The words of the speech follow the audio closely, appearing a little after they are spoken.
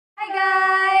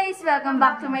Welcome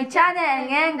back to my channel.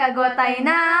 Ngayon, gagawa tayo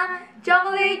ng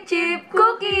chocolate chip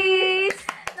cookies!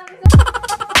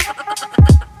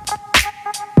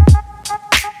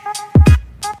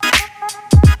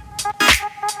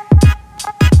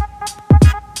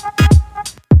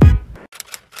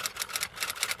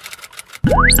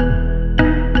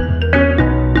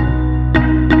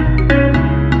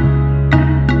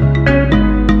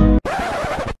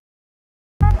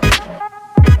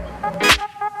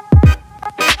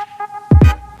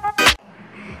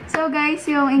 So guys,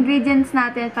 yung ingredients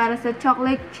natin para sa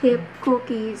chocolate chip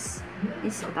cookies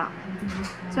is ito.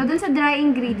 So dun sa dry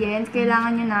ingredients,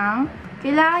 kailangan nyo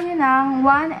ng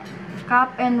 1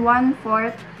 cup and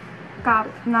 1/4 cup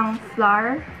ng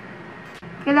flour.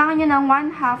 Kailangan nyo ng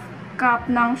 1/2 cup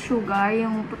ng sugar,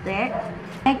 yung puti.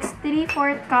 Next,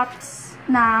 3/4 cups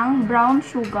ng brown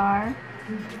sugar.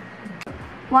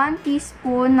 1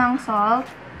 teaspoon ng salt.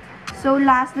 So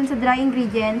last, dun sa dry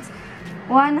ingredients,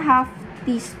 1/2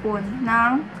 teaspoon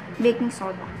ng baking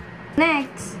soda.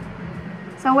 Next,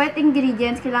 sa wet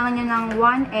ingredients, kailangan nyo ng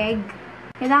 1 egg.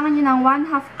 Kailangan nyo ng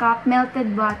 1/2 cup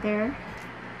melted butter.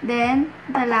 Then,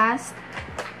 the last,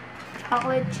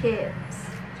 chocolate chips.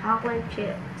 Chocolate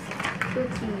chips.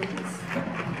 Cookies.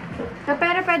 So,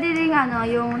 pero pwede rin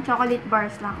yung chocolate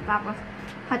bars lang. Tapos,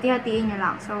 hati-hatiin nyo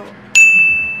lang. So,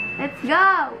 let's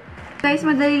go! Guys,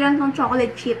 madali lang tong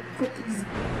chocolate chip cookies.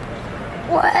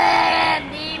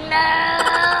 Pwede na!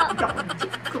 Chocolate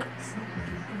chip cookies.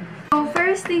 So,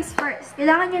 first things first.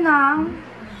 Kailangan nyo ng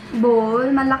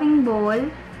bowl, malaking bowl,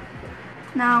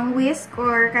 ng whisk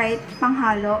or kahit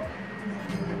panghalo.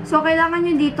 So, kailangan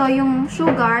nyo dito yung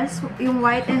sugars, yung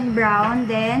white and brown,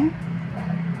 then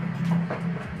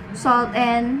salt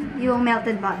and yung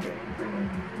melted butter.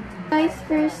 Guys,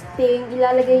 first thing,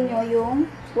 ilalagay nyo yung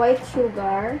white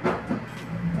sugar.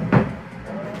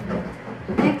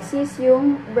 Next is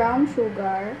yung brown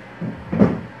sugar.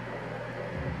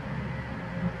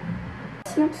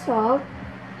 Yung salt.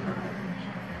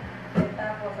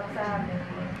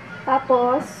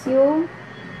 Tapos, yung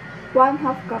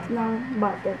 1/2 cup ng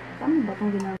butter. Tama ba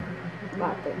itong ginagawa?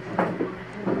 Butter.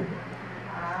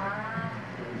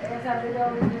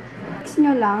 Mix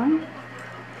nyo lang.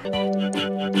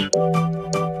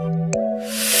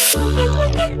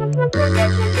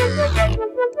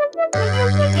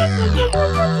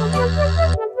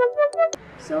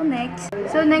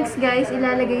 So next guys,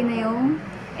 ilalagay na yung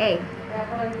egg.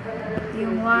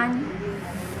 Yung 1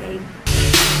 egg.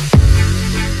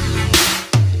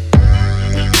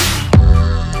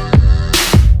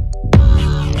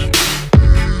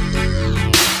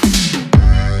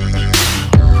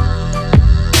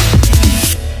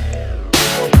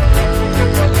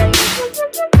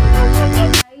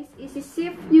 Guys,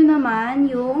 isi-sift nyo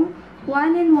naman yung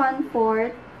 1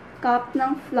 1/4 cup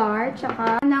ng flour,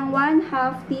 tsaka ng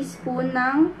 1/2 teaspoon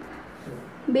ng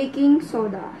baking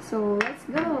soda. So, let's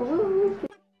go! Woo!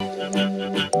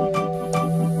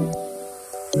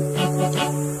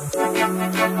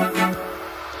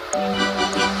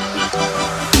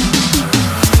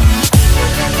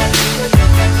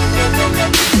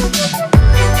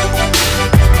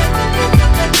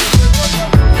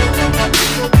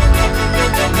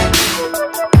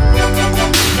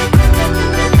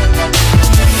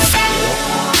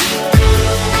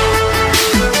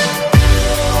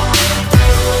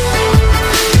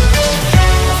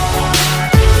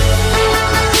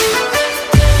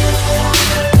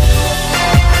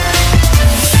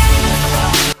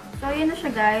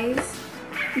 Guys.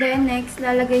 Then, next,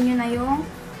 lalagay nyo na yung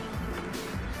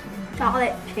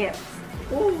chocolate chips.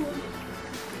 Ooh.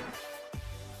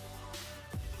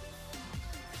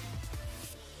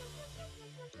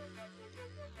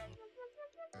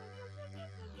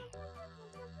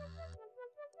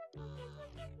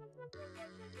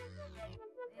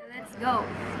 Let's go.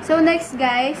 So, next,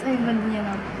 guys, ay, ganda nyo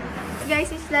na.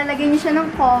 Guys, is lalagay nyo siya ng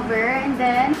cover and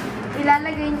then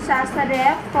ilalagay nyo siya sa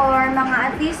ref for mga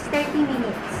at least 30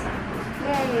 minutes.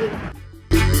 Yay!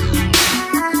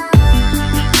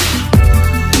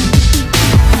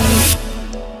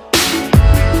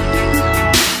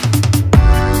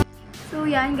 So,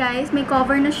 yan guys. May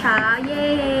cover na siya.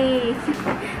 Yay!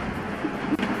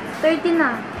 30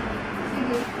 na.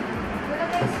 Sige.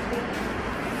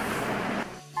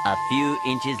 A few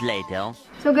inches later.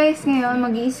 So guys, ngayon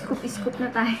mag-i-scoop na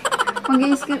tayo.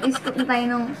 Mag-i-scoop na tayo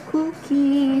ng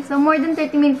cookie. So more than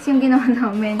 30 minutes yung ginawa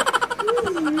namin.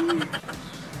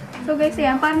 So guys,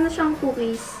 ayan, parang na siyang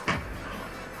cookies.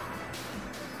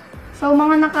 So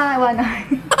mga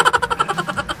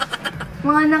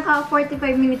mga naka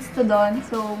 45 minutes to doon.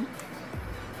 So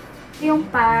yung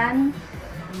pan.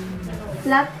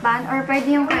 flat pan or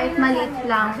pwede yung kahit maliit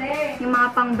lang, yung mga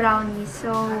pang brownies. So,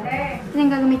 ito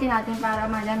yung gagamitin natin para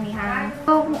madamihan.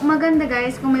 So, maganda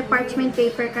guys kung may parchment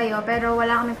paper kayo, pero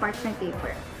wala kami parchment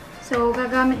paper. So,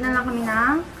 gagamit na lang kami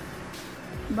ng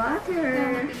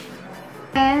butter.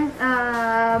 And,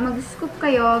 mag-scoop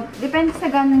kayo. Depende sa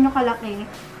gano'n nyo kalaki.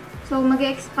 So,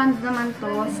 mag-expand naman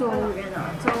to. So,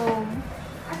 gano'n. So,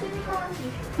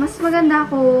 mas maganda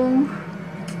kung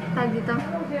dito,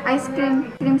 ice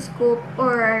cream scoop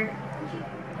or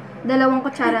 2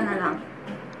 kutsara na lang.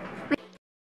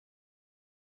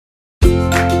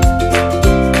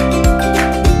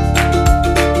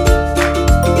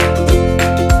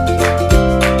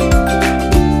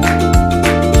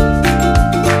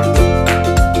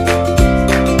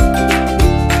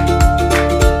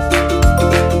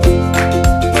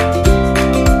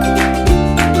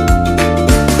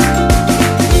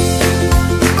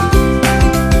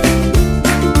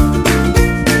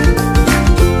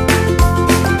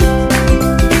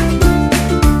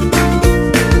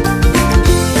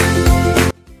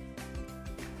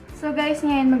 So guys,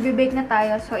 ngayon magbe-bake na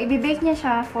tayo. So i-bake niya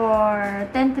siya for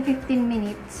 10 to 15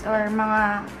 minutes or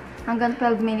mga hanggang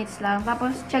 12 minutes lang.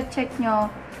 Tapos check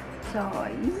nyo. So,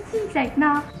 like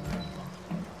na.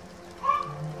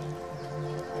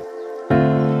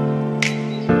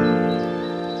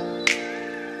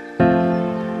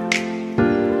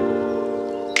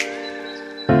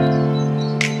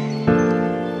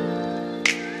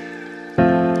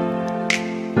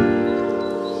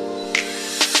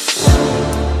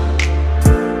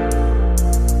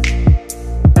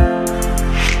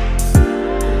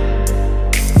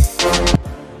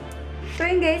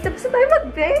 Guys, tapos na tayo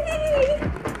mag-bake!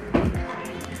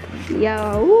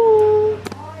 Yahoo!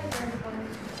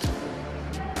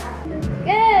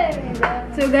 Good!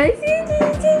 So guys,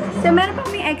 so meron pa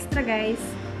kaming extra guys.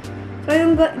 So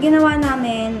yung ginawa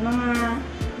namin, mga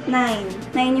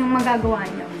 9. 9 yung magagawa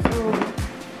nyo. So,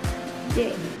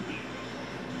 yeah.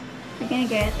 We're gonna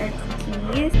get our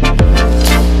cookies.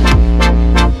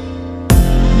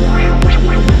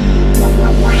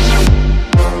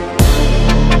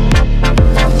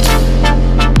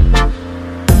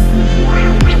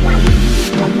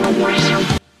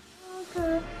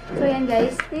 So yan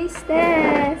guys, taste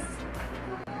test.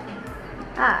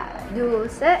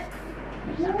 Dulce.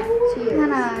 Cheers.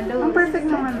 Ang perfect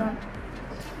ng ano.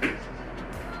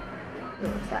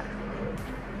 Dulce.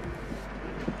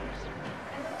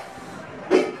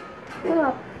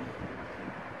 Sarap.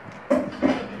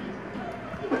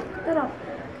 Sarap.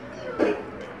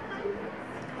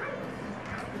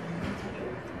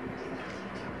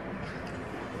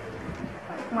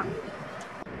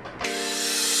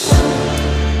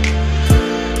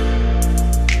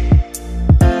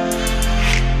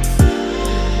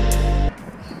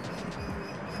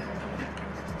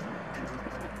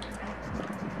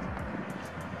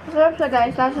 Masarap siya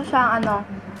guys. Lasa siyang ano.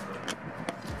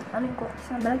 Ano yung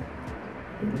cookies na bag?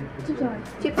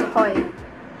 Chips Ahoy.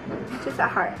 Chips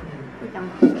Ahoy. Wait lang.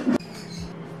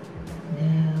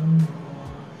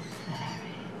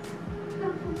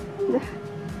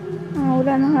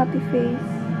 Wala ng happy face.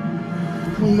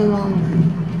 Wala lang.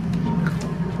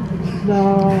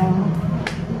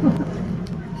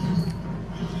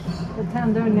 The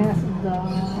tenderness of the...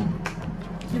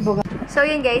 So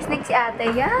yun guys, next si ate.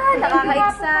 Yan!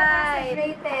 Nakaka-excite!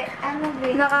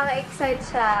 Nakaka-excite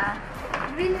siya.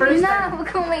 First na, huwag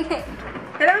kang may...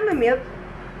 Kailangan na milk?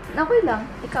 Okay lang.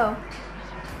 Ikaw.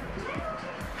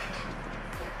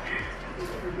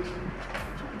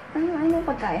 Ano yung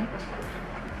pagkain?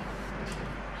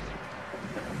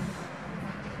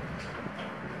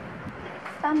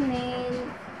 Thumbnail.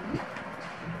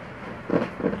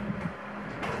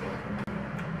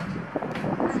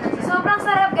 Sobrang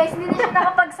sarap guys, hindi na siya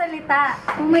nakapagsalita.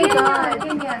 Oh my God.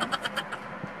 Yun.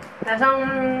 Lasang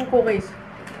cookies.